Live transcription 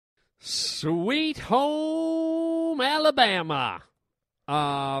Sweet home Alabama.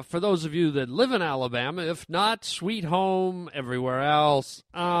 For those of you that live in Alabama, if not, sweet home everywhere else.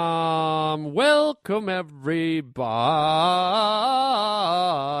 Welcome everybody.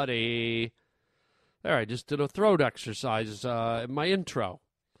 There, I just did a throat exercise in my intro.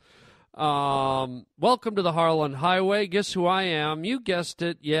 Welcome to the Harland Highway. Guess who I am? You guessed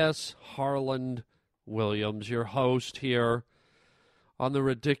it. Yes, Harland Williams, your host here on the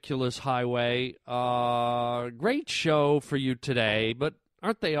Ridiculous Highway. Great show for you today, but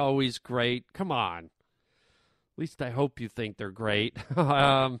aren't they always great? Come on. At least I hope you think they're great.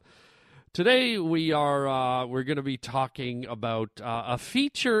 Today we're going to be talking about a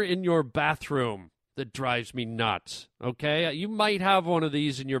feature in your bathroom that drives me nuts. Okay, you might have one of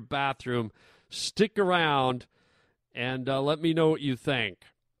these in your bathroom. Stick around and let me know what you think.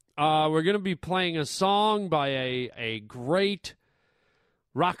 We're going to be playing a song by a great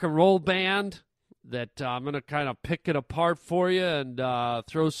rock and roll band that I'm going to kind of pick it apart for you and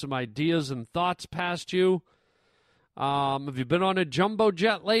throw some ideas and thoughts past you. Have you been on a jumbo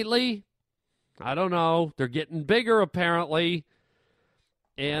jet lately? I don't know. They're getting bigger, apparently.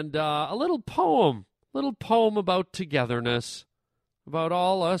 And a little poem about togetherness, about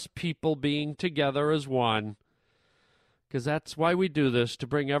all us people being together as one. Because that's why we do this, to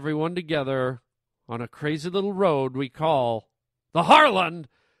bring everyone together on a crazy little road we call the Harland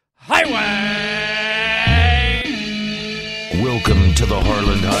Highway! Welcome to the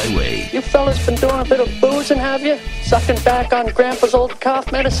Harland Highway. You fellas been doing a bit of boozing, have you? Sucking back on Grandpa's old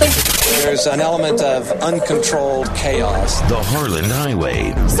cough medicine? There's an element of uncontrolled chaos. The Harland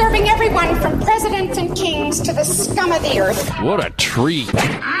Highway. Serving everyone from presidents and kings to the scum of the earth. What a treat.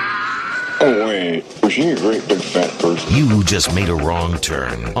 Oh, wait. Was she a great big fat person? You just made a wrong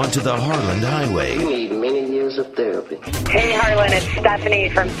turn onto the Harland Highway. You need many years of therapy. Hey, Harlan, it's Stephanie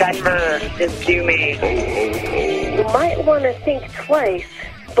from Denver. Just do me. You might want to think twice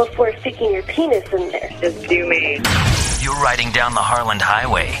before sticking your penis in there. Just do me. You're riding down the Harland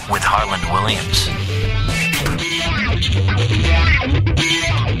Highway with Harland Williams.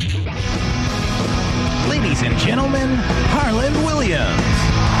 Ladies and gentlemen, Harland Williams.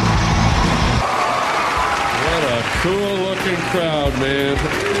 What a cool-looking crowd, man.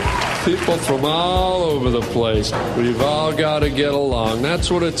 People from all over the place. We've all got to get along. That's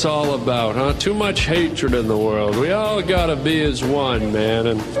what it's all about, huh? Too much hatred in the world. We all got to be as one, man.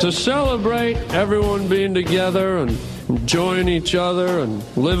 And to celebrate everyone being together and enjoying each other and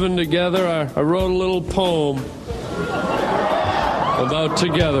living together, I wrote a little poem about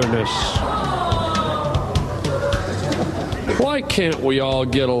togetherness. Why can't we all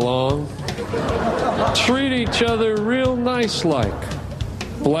get along? Treat each other real nice like.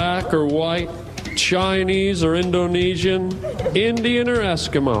 Black or white, Chinese or Indonesian, Indian or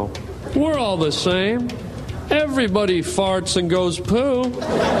Eskimo. We're all the same. Everybody farts and goes poo.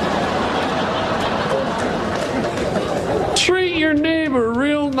 Treat your neighbor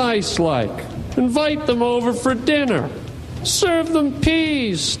real nice like. Invite them over for dinner. Serve them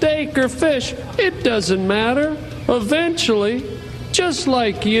peas, steak, or fish. It doesn't matter. Eventually, just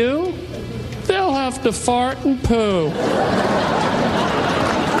like you, they'll have to fart and poo.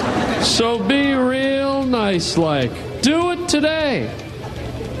 So be real nice like. Do it today.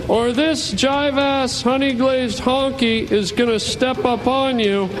 Or this jive-ass honey-glazed honky is going to step up on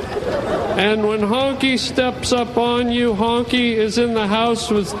you. And when honky steps up on you, honky is in the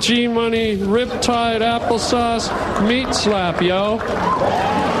house with G-Money, Riptide, applesauce, meat slap, yo.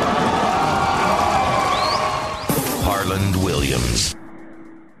 Harland Williams.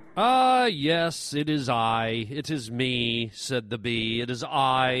 Yes, it is I. It is me, said the bee. It is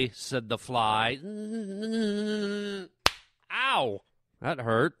I, said the fly. Ow! That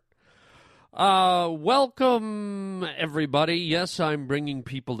hurt. Welcome, everybody. Yes, I'm bringing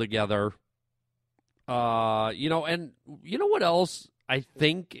people together. And you know what else I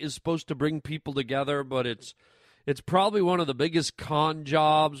think is supposed to bring people together, but it's probably one of the biggest con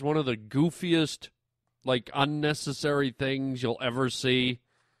jobs, one of the goofiest, unnecessary things you'll ever see.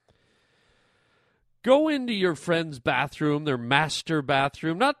 Go into your friend's bathroom, their master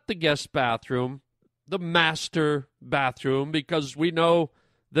bathroom, not the guest bathroom, the master bathroom, because we know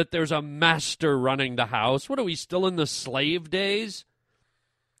that there's a master running the house. What are we, still in the slave days?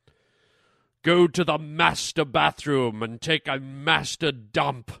 Go to the master bathroom and take a master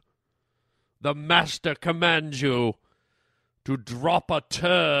dump. The master commands you to drop a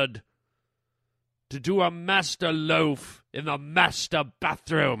turd, to do a master loaf in the master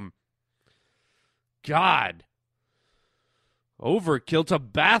bathroom. God. Overkill. To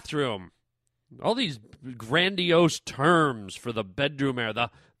bathroom. All these grandiose terms for the bedroom area.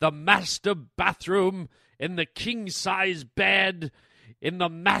 The master bathroom in the king-size bed in the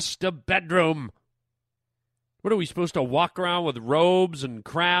master bedroom. What are we supposed to walk around with robes and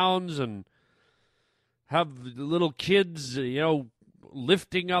crowns and have little kids,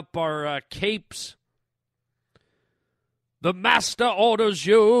 lifting up our capes? The master orders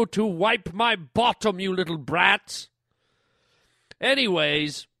you to wipe my bottom, you little brats.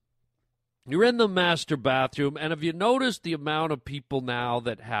 Anyways, you're in the master bathroom, and have you noticed the amount of people now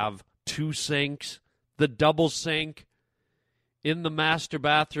that have two sinks, the double sink in the master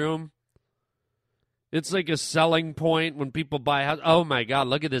bathroom? It's like a selling point when people buy a house. Oh, my God,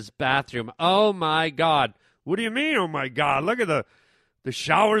 look at this bathroom. Oh, my God. What do you mean, oh, my God? Look at the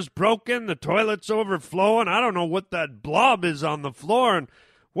shower's broken, the toilet's overflowing. I don't know what that blob is on the floor, and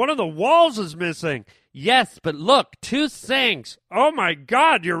one of the walls is missing. Yes, but look, two sinks. Oh, my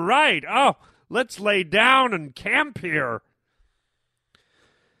God, you're right. Oh, let's lay down and camp here.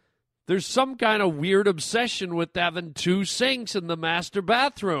 There's some kind of weird obsession with having two sinks in the master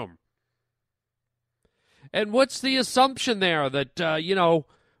bathroom. And what's the assumption there? That,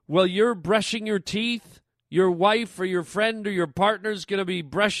 while you're brushing your teeth, your wife or your friend or your partner's going to be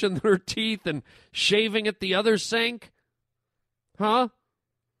brushing their teeth and shaving at the other sink? Huh?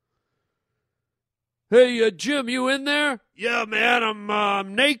 Hey, Jim, you in there? Yeah, man,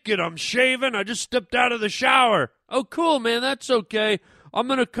 I'm naked. I'm shaving. I just stepped out of the shower. Oh, cool, man. That's okay. I'm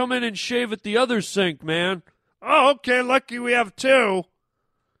going to come in and shave at the other sink, man. Oh, okay. Lucky we have two.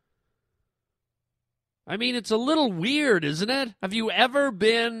 I mean, it's a little weird, isn't it? Have you ever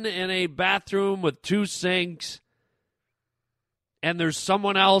been in a bathroom with two sinks and there's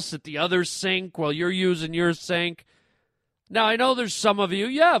someone else at the other sink while you're using your sink? Now, I know there's some of you.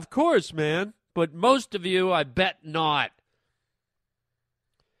 Yeah, of course, man. But most of you, I bet not.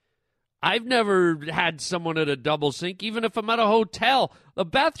 I've never had someone at a double sink, even if I'm at a hotel. The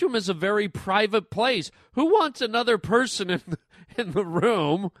bathroom is a very private place. Who wants another person in the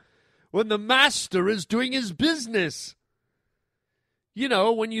room when the master is doing his business?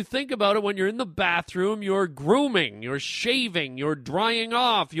 When you think about it, when you're in the bathroom, you're grooming, you're shaving, you're drying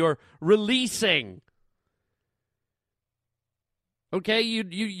off, you're releasing. Okay,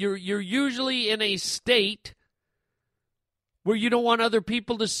 you're usually in a state where you don't want other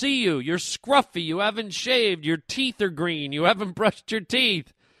people to see you. You're scruffy, you haven't shaved, your teeth are green, you haven't brushed your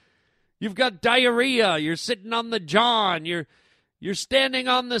teeth. You've got diarrhea, you're sitting on the john, you're standing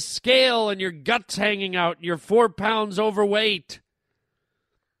on the scale and your gut's hanging out, and you're 4 pounds overweight.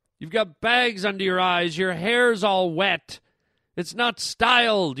 You've got bags under your eyes, your hair's all wet. It's not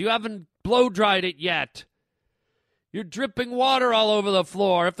styled, you haven't blow-dried it yet. You're dripping water all over the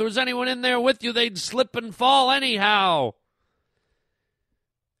floor. If there was anyone in there with you, they'd slip and fall anyhow.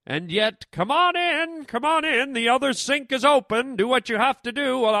 And yet, come on in. The other sink is open. Do what you have to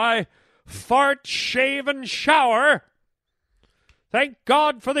do while I fart, shave, and shower. Thank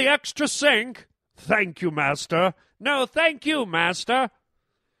God for the extra sink. Thank you, master. No, thank you, master.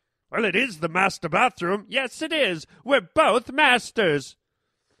 Well, it is the master bathroom. Yes, it is. We're both masters.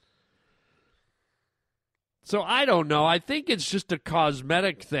 So I don't know. I think it's just a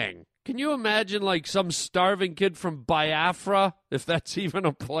cosmetic thing. Can you imagine like some starving kid from Biafra, if that's even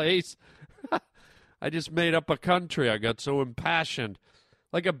a place? I just made up a country. I got so impassioned.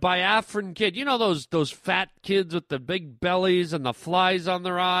 Like a Biafran kid. You know those fat kids with the big bellies and the flies on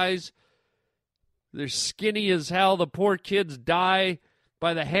their eyes? They're skinny as hell. The poor kids die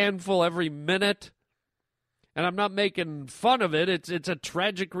by the handful every minute. And I'm not making fun of it. It's a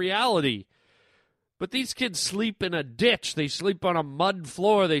tragic reality. But these kids sleep in a ditch. They sleep on a mud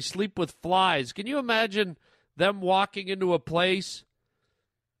floor. They sleep with flies. Can you imagine them walking into a place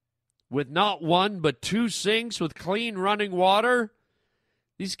with not one but two sinks with clean running water?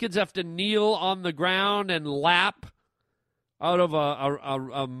 These kids have to kneel on the ground and lap out of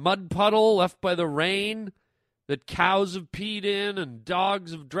a mud puddle left by the rain that cows have peed in and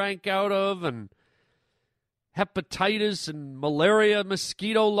dogs have drank out of, and hepatitis and malaria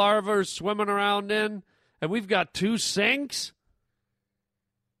mosquito larvae are swimming around in, and we've got two sinks?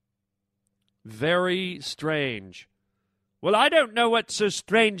 Very strange. Well, I don't know what's so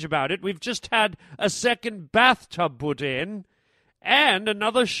strange about it. We've just had a second bathtub put in and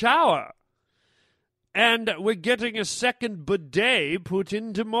another shower. And we're getting a second bidet put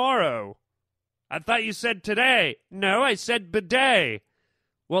in tomorrow. I thought you said today. No, I said bidet.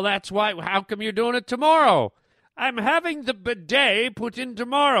 Well, that's why. How come you're doing it tomorrow? I'm having the bidet put in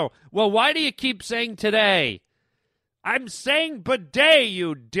tomorrow. Well, why do you keep saying today? I'm saying bidet,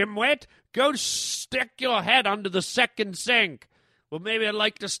 you dimwit. Go stick your head under the second sink. Well, maybe I'd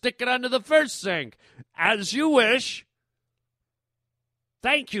like to stick it under the first sink. As you wish.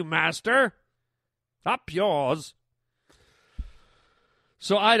 Thank you, master. Up yours.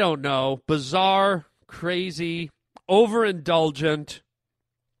 So I don't know. Bizarre, crazy, overindulgent.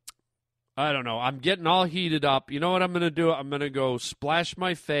 I don't know. I'm getting all heated up. You know what I'm going to do? I'm going to go splash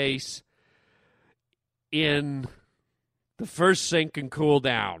my face in the first sink and cool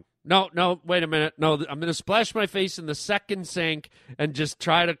down. No, wait a minute. No, I'm going to splash my face in the second sink and just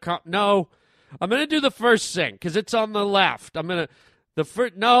try to... No, I'm going to do the first sink because it's on the left. I'm going to...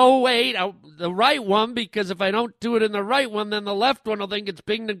 the right one, because if I don't do it in the right one, then the left one will think it's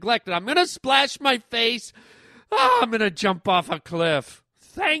being neglected. I'm going to splash my face. Oh, I'm going to jump off a cliff.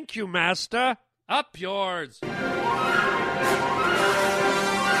 Thank you, master. Up yours.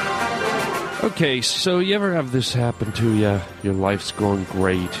 Okay, so you ever have this happen to you? Your life's going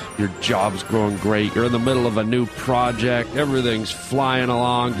great. Your job's going great. You're in the middle of a new project. Everything's flying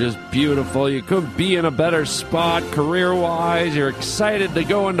along, just beautiful. You couldn't be in a better spot career-wise. You're excited to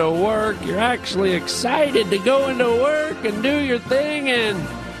go into work. You're actually excited to go into work and do your thing and...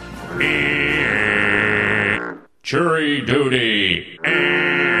 Jury duty.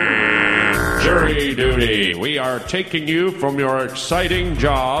 Jury duty. We are taking you from your exciting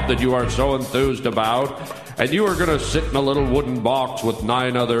job that you are so enthused about, and you are going to sit in a little wooden box with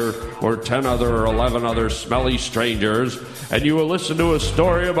 9 other or 10 other or 11 other smelly strangers, and you will listen to a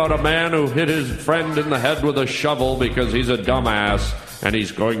story about a man who hit his friend in the head with a shovel because he's a dumbass and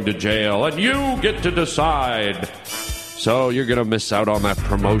he's going to jail, and you get to decide. So you're going to miss out on that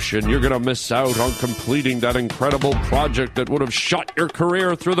promotion. You're going to miss out on completing that incredible project that would have shot your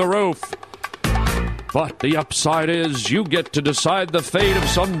career through the roof. But the upside is you get to decide the fate of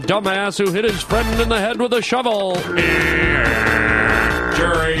some dumbass who hit his friend in the head with a shovel.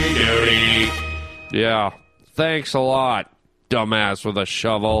 Jury duty. Yeah, thanks a lot, dumbass with a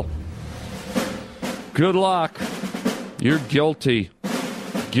shovel. Good luck. You're guilty.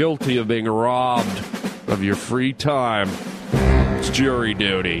 Guilty of being robbed of your free time. It's jury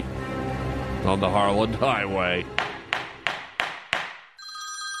duty on the Harland Highway.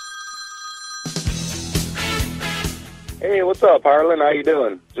 Hey, what's up, Harlan? How you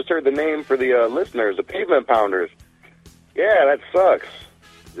doing? Just heard the name for the listeners, the Pavement Pounders. Yeah, that sucks.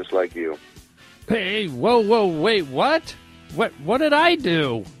 Just like you. Hey, whoa, wait, what? What did I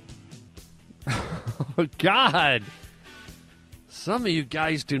do? Oh, God. Some of you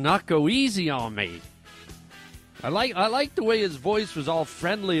guys do not go easy on me. I like the way his voice was all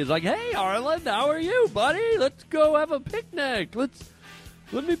friendly. It's like, hey, Harlan, how are you, buddy? Let's go have a picnic.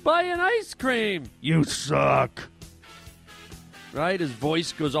 Let me buy you an ice cream. You suck. Right? His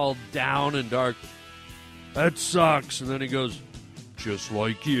voice goes all down and dark. That sucks. And then he goes, just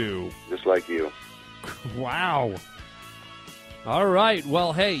like you. Just like you. Wow. All right.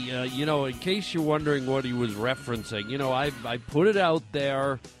 Well, hey, in case you're wondering what he was referencing, I put it out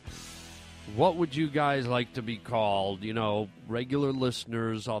there. What would you guys like to be called? Regular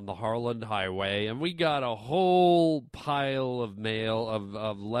listeners on the Harland Highway. And we got a whole pile of mail,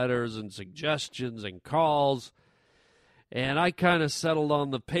 of letters and suggestions and calls. And I kind of settled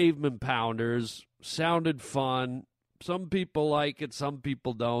on the Pavement Pounders. Sounded fun. Some people like it, some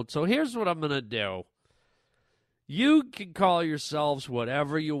people don't. So here's what I'm going to do. You can call yourselves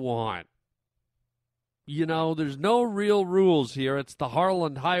whatever you want. There's no real rules here. It's the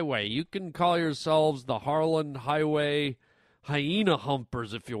Harland Highway. You can call yourselves the Harland Highway Hyena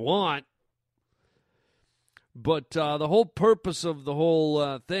Humpers if you want. But the whole purpose of the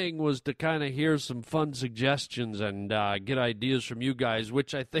whole thing was to kind of hear some fun suggestions and get ideas from you guys,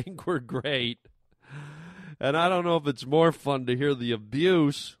 which I think were great. And I don't know if it's more fun to hear the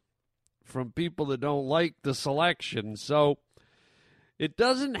abuse from people that don't like the selection. So it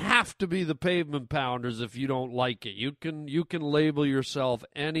doesn't have to be the Pavement Pounders if you don't like it. You can label yourself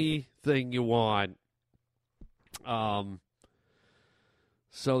anything you want. So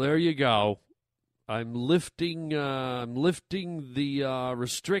there you go. I'm lifting the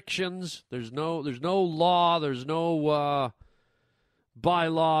restrictions. There's no law. There's no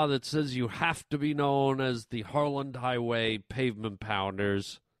bylaw that says you have to be known as the Harland Highway Pavement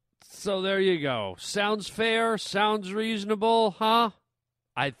Pounders. So there you go. Sounds fair? Sounds reasonable, huh?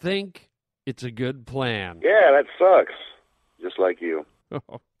 I think it's a good plan. Yeah, that sucks. Just like you.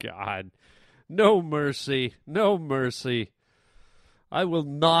 Oh, God. No mercy. No mercy. I will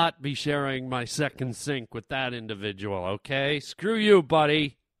not be sharing my second sink with that individual, okay? Screw you,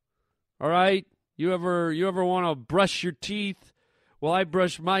 buddy. All right? You ever want to brush your teeth while I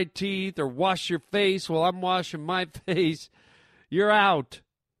brush my teeth, or wash your face while I'm washing my face? You're out.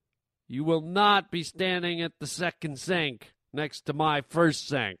 You will not be standing at the second sink. next to my first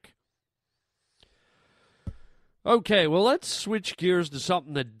sink. Okay, well, let's switch gears to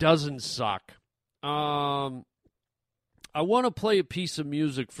something that doesn't suck. I want to play a piece of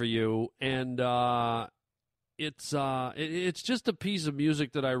music for you, and it's just a piece of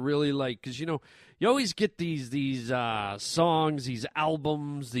music that I really like, because, you always get these songs, these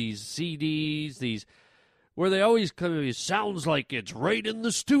albums, these CDs, where they always come to you, sounds like it's right in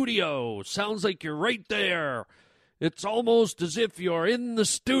the studio, sounds like you're right there. It's almost as if you're in the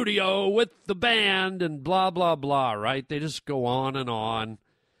studio with the band and blah, blah, blah, right? They just go on and on.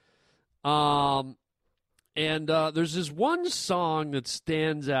 And there's this one song that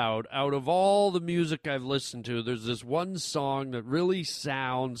stands out of all the music I've listened to. There's this one song that really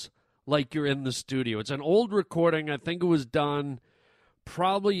sounds like you're in the studio. It's an old recording. I think it was done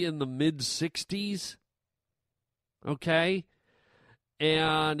probably in the mid-'60s. Okay?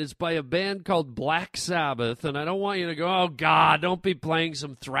 And it's by a band called Black Sabbath. And I don't want you to go, oh, God, don't be playing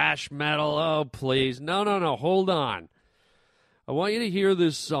some thrash metal. Oh, please. No, hold on. I want you to hear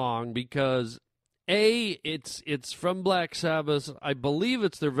this song because, A, it's from Black Sabbath. I believe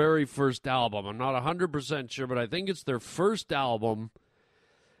it's their very first album. I'm not 100% sure, but I think it's their first album.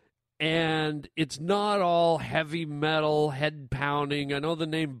 And it's not all heavy metal, head-pounding. I know the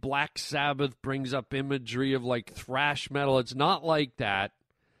name Black Sabbath brings up imagery of, like, thrash metal. It's not like that.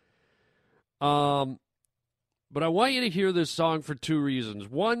 But I want you to hear this song for two reasons.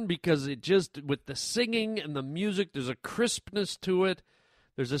 One, because it just, with the singing and the music, there's a crispness to it.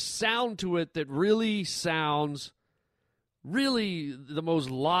 There's a sound to it that really sounds really the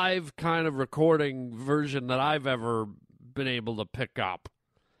most live kind of recording version that I've ever been able to pick up.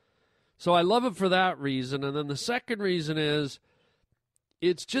 So I love it for that reason. And then the second reason is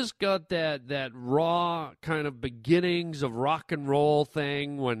it's just got that raw kind of beginnings of rock and roll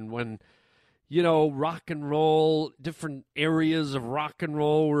thing when rock and roll, different areas of rock and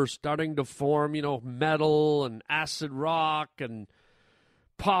roll were starting to form, metal and acid rock and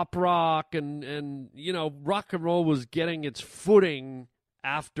pop rock and rock and roll was getting its footing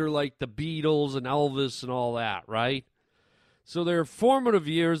after, like, the Beatles and Elvis and all that, right? So they were formative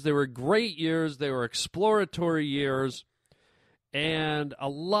years. They were great years. They were exploratory years. And a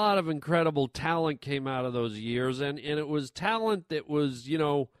lot of incredible talent came out of those years. And it was talent that was,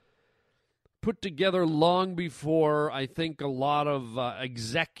 put together long before I think a lot of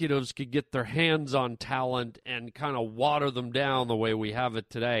executives could get their hands on talent and kind of water them down the way we have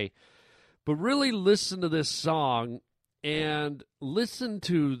it today. But really listen to this song and listen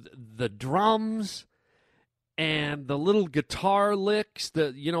to the drums and the little guitar licks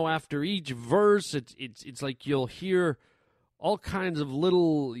that, after each verse, it's like you'll hear all kinds of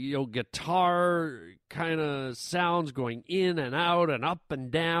little, guitar kind of sounds going in and out and up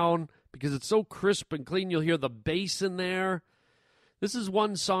and down because it's so crisp and clean. You'll hear the bass in there. This is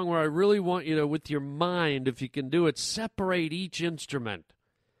one song where I really want you to, with your mind, if you can do it, separate each instrument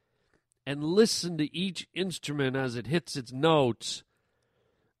and listen to each instrument as it hits its notes.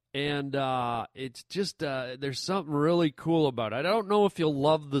 And it's just, there's something really cool about it. I don't know if you'll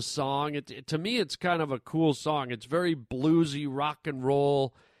love the song. To me, it's kind of a cool song. It's very bluesy, rock and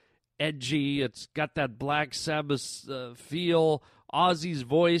roll, edgy. It's got that Black Sabbath feel. Ozzy's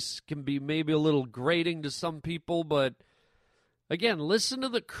voice can be maybe a little grating to some people, but again, listen to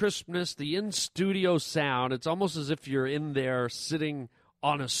the crispness, the in-studio sound. It's almost as if you're in there sitting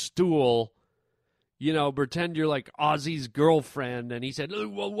on a stool. Pretend you're like Ozzy's girlfriend, and he said,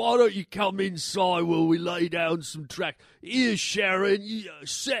 well, why don't you come inside while we lay down some tracks? Here, Sharon,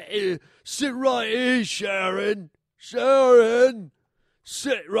 sit right here, Sharon. Sharon,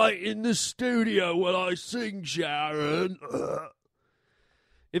 sit right in the studio while I sing, Sharon.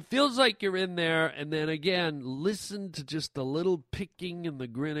 It feels like you're in there, and then again, listen to just the little picking and the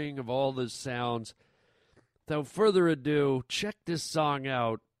grinning of all the sounds. Without further ado, check this song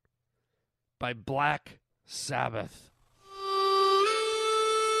out by Black Sabbath.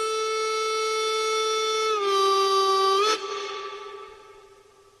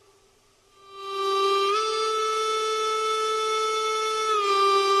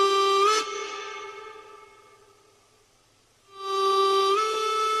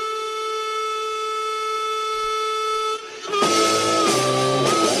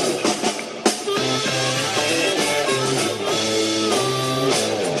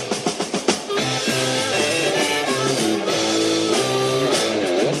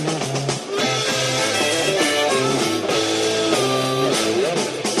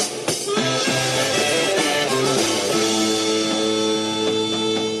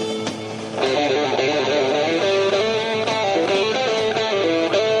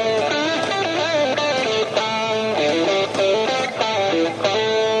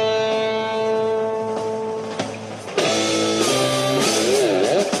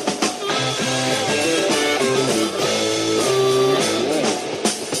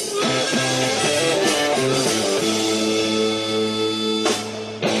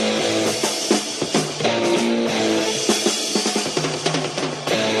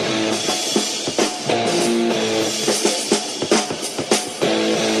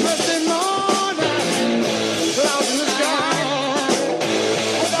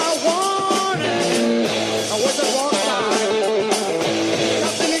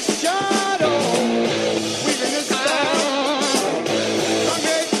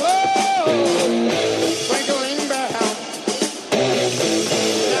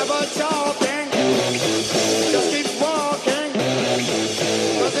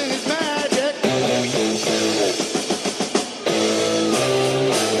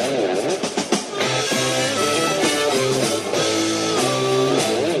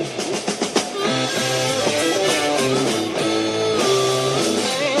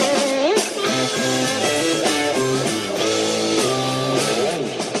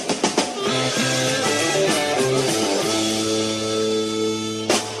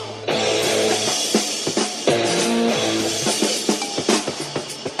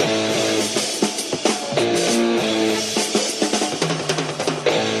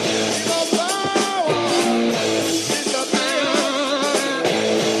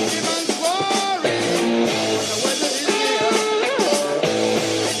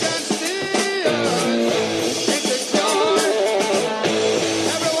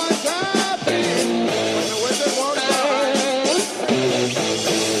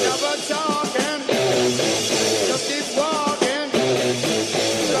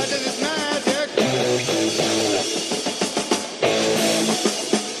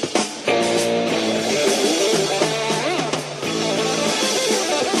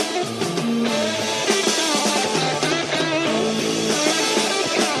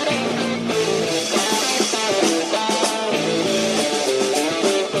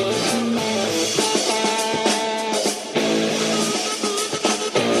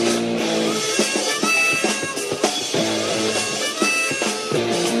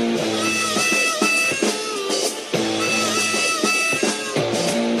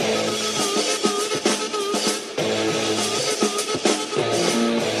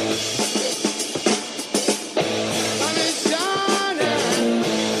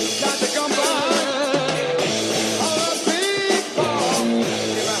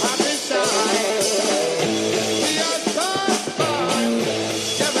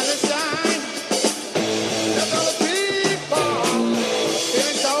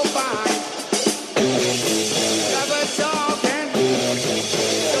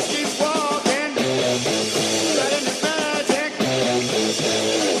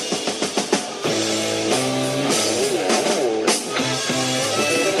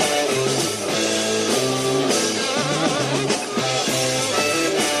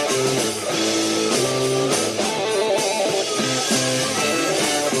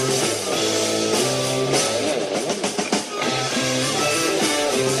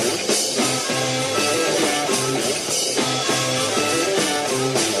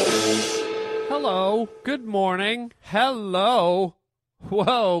 Hello.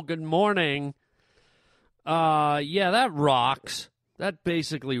 Whoa, good morning. Yeah, that rocks. That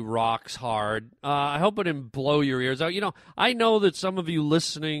basically rocks hard. I hope it didn't blow your ears out. You know, I know that some of you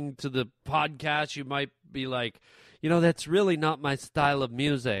listening to the podcast, you might be like, you know, that's really not my style of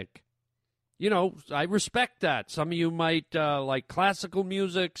music. You know, I respect that. Some of you might like classical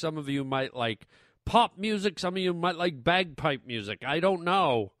music. Some of you might like pop music. Some of you might like bagpipe music. I don't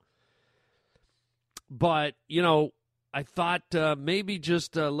know. But, you know, I thought maybe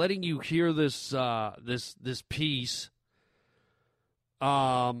just letting you hear this this piece,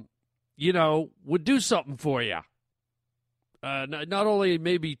 you know, would do something for you. Not only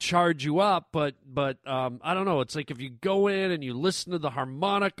maybe charge you up, but I don't know. It's like if you go in and you listen to the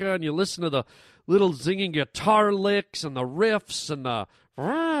harmonica and you listen to the little zinging guitar licks and the riffs and the,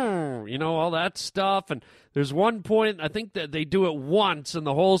 you know, all that stuff. And there's one point, I think that they do it once in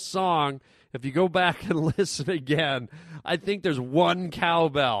the whole song. If you go back and listen again, I think there's one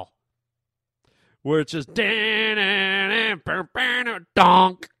cowbell where it's just donk,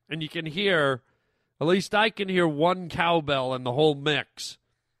 and you can hear, at least I can hear one cowbell in the whole mix.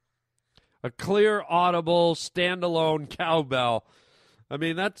 A clear, audible, standalone cowbell. I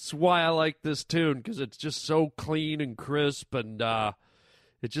mean, that's why I like this tune, because it's just so clean and crisp, and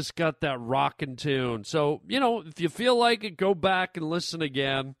it just got that rockin' tune. So, you know, if you feel like it, go back and listen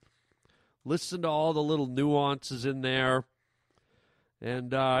again. Listen to all the little nuances in there.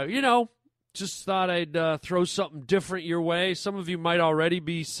 And, you know, just thought I'd throw something different your way. Some of you might already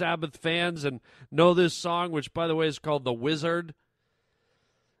be Sabbath fans and know this song, which, by the way, is called The Wizard.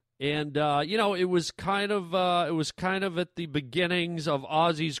 And, you know, it was kind of at the beginnings of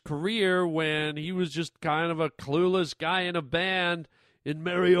Ozzy's career when he was just kind of a clueless guy in a band in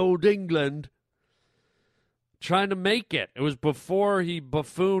merry old England, trying to make it. It was before he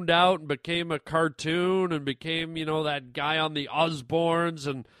buffooned out and became a cartoon and became, you know, that guy on the Osbournes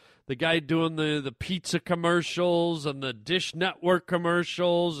and the guy doing the pizza commercials and the Dish Network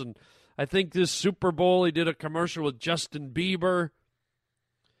commercials. And I think this Super Bowl he did a commercial with Justin Bieber.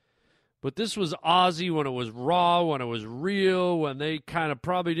 But this was Ozzy when it was raw, when it was real, when they kind of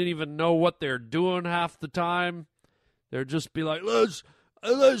probably didn't even know what they're doing half the time. They'd just be like, let's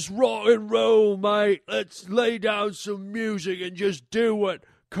rock and roll, mate. Let's lay down some music and just do what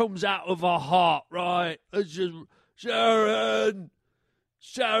comes out of our heart, right? Let's just, Sharon,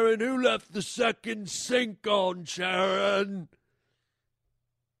 who left the second sink on, Sharon?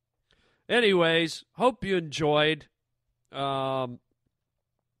 Anyways, hope you enjoyed. Like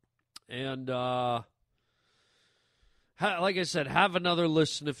I said, have another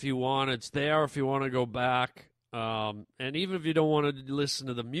listen if you want. It's there if you want to go back. And even if you don't want to listen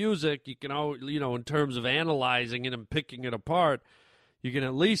to the music, you can, you know, in terms of analyzing it and picking it apart, you can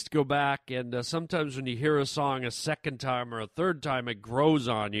at least go back and sometimes when you hear a song a second time or a third time, it grows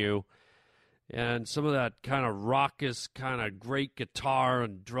on you. And some of that kind of raucous, kind of great guitar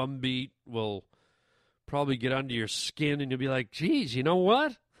and drum beat will probably get under your skin and you'll be like, geez, you know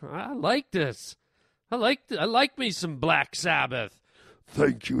what? I like this. I like me some Black Sabbath.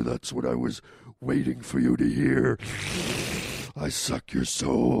 Thank you. That's what I was waiting for you to hear. I suck your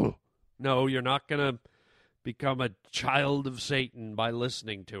soul. No, you're not going to become a child of Satan by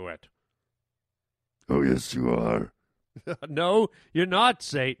listening to it. Oh, yes, you are. No, you're not,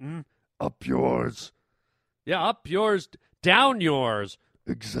 Satan. Up yours. Yeah, up yours, down yours.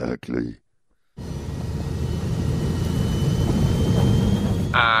 Exactly.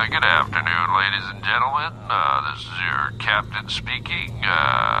 Good afternoon, ladies and gentlemen. This is your captain speaking.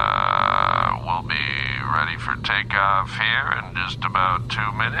 We'll be ready for takeoff here in just about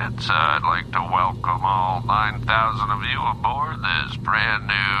 2 minutes. I'd like to welcome all 9,000 of you aboard this brand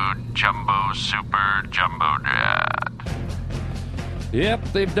new Jumbo Super Jumbo Jet.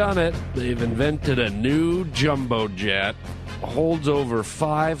 Yep, they've done it. They've invented a new jumbo jet. Holds over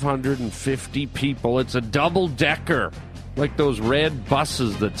 550 people. It's a double-decker. Like those red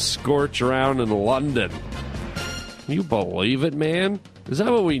buses that scorch around in London. Can you believe it, man? Is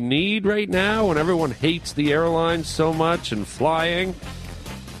that what we need right now when everyone hates the airlines so much and flying?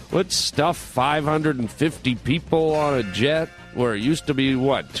 Let's stuff 550 people on a jet where it used to be,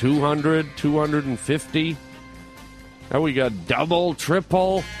 what, 200, 250? Now we got double,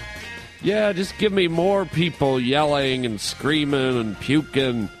 triple. Yeah, just give me more people yelling and screaming and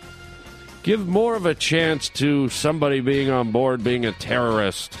puking. Give more of a chance to somebody being on board being a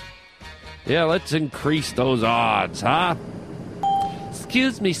terrorist. Yeah, let's increase those odds, huh?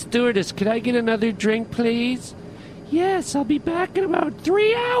 Excuse me, stewardess, could I get another drink, please? Yes, I'll be back in about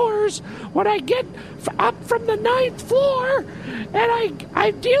 3 hours when I get up from the 9th floor and I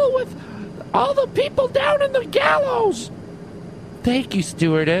deal with All the people down in the gallows! Thank you,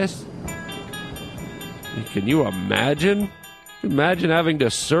 stewardess. Can you imagine? Imagine having to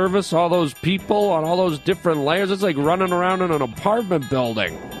service all those people on all those different layers. It's like running around in an apartment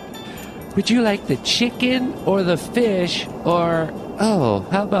building. Would you like the chicken or the fish or, oh,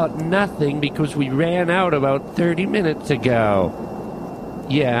 how about nothing because we ran out about 30 minutes ago?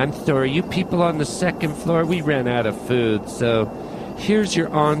 Yeah, I'm sorry. You people on the second floor, we ran out of food, so here's your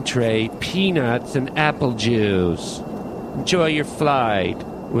entree, peanuts and apple juice. Enjoy your flight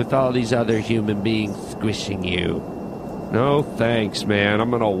with all these other human beings squishing you. No, thanks, man. I'm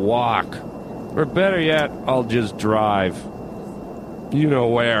going to walk. Or better yet, I'll just drive. You know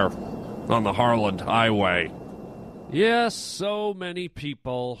where. On the Harland Highway. Yes, so many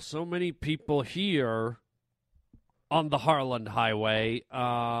people here on the Harland Highway.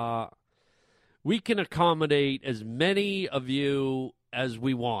 We can accommodate as many of you as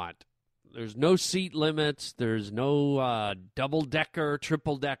we want. There's no seat limits. There's no double-decker,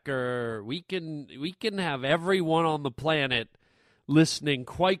 triple-decker. We can have everyone on the planet listening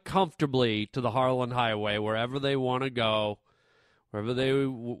quite comfortably to the Harland Highway wherever they want to go, wherever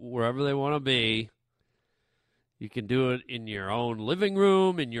they want to be. You can do it in your own living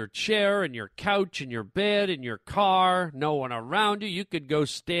room, in your chair, in your couch, in your bed, in your car. No one around you. You could go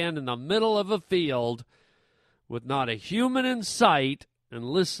stand in the middle of a field with not a human in sight and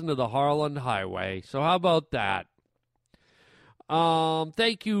listen to the Harland Highway. So how about that?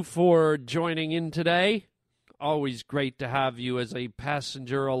 Thank you for joining in today. Always great to have you as a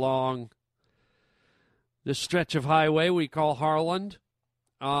passenger along this stretch of highway we call Harland.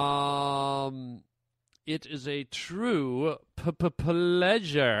 It is a true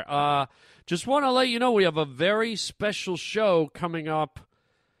pleasure. Just want to let you know we have a very special show coming up.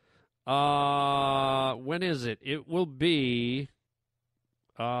 When is it? It will be...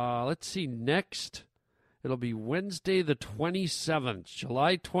 let's see, next, it'll be Wednesday the 27th,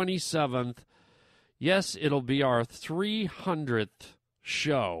 July 27th. Yes, it'll be our 300th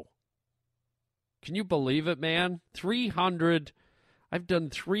show. Can you believe it, man? 300. I've done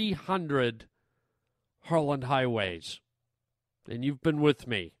 300 Harland Highways, and you've been with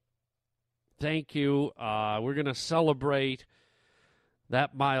me. Thank you. We're going to celebrate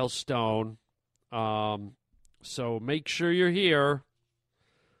that milestone. So make sure you're here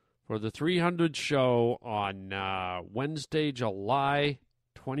for the 300 show on Wednesday, July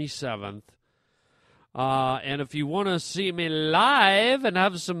 27th. And if you want to see me live and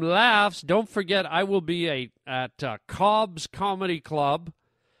have some laughs, don't forget I will be at Cobb's Comedy Club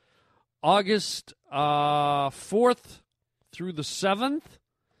August 4th through the 7th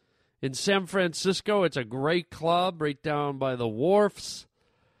in San Francisco. It's a great club right down by the wharfs.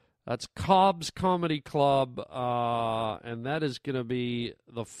 That's Cobb's Comedy Club, and that is going to be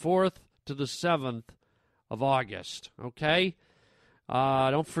the 4th to the 7th of August, okay?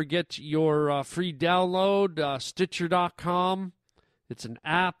 Don't forget your free download, Stitcher.com. It's an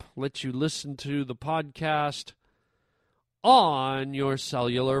app, lets you listen to the podcast on your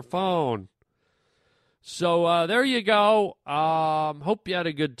cellular phone. So there you go. Hope you had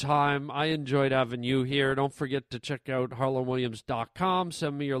a good time. I enjoyed having you here. Don't forget to check out HarlandWilliams.com.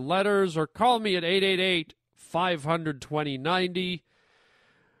 Send me your letters or call me at 888-500-2090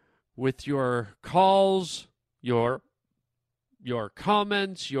 with your calls, your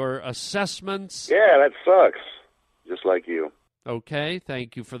comments, your assessments. Yeah, that sucks. Just like you. Okay,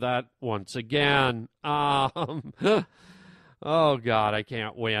 thank you for that once again. Oh, God, I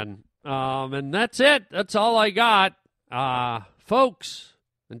can't win. And that's it. That's all I got. Folks,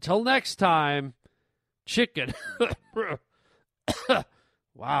 until next time, chicken.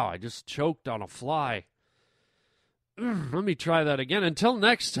 Wow, I just choked on a fly. Let me try that again. Until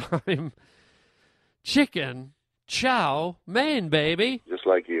next time, chicken, chow mein, baby. Just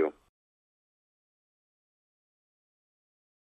like you.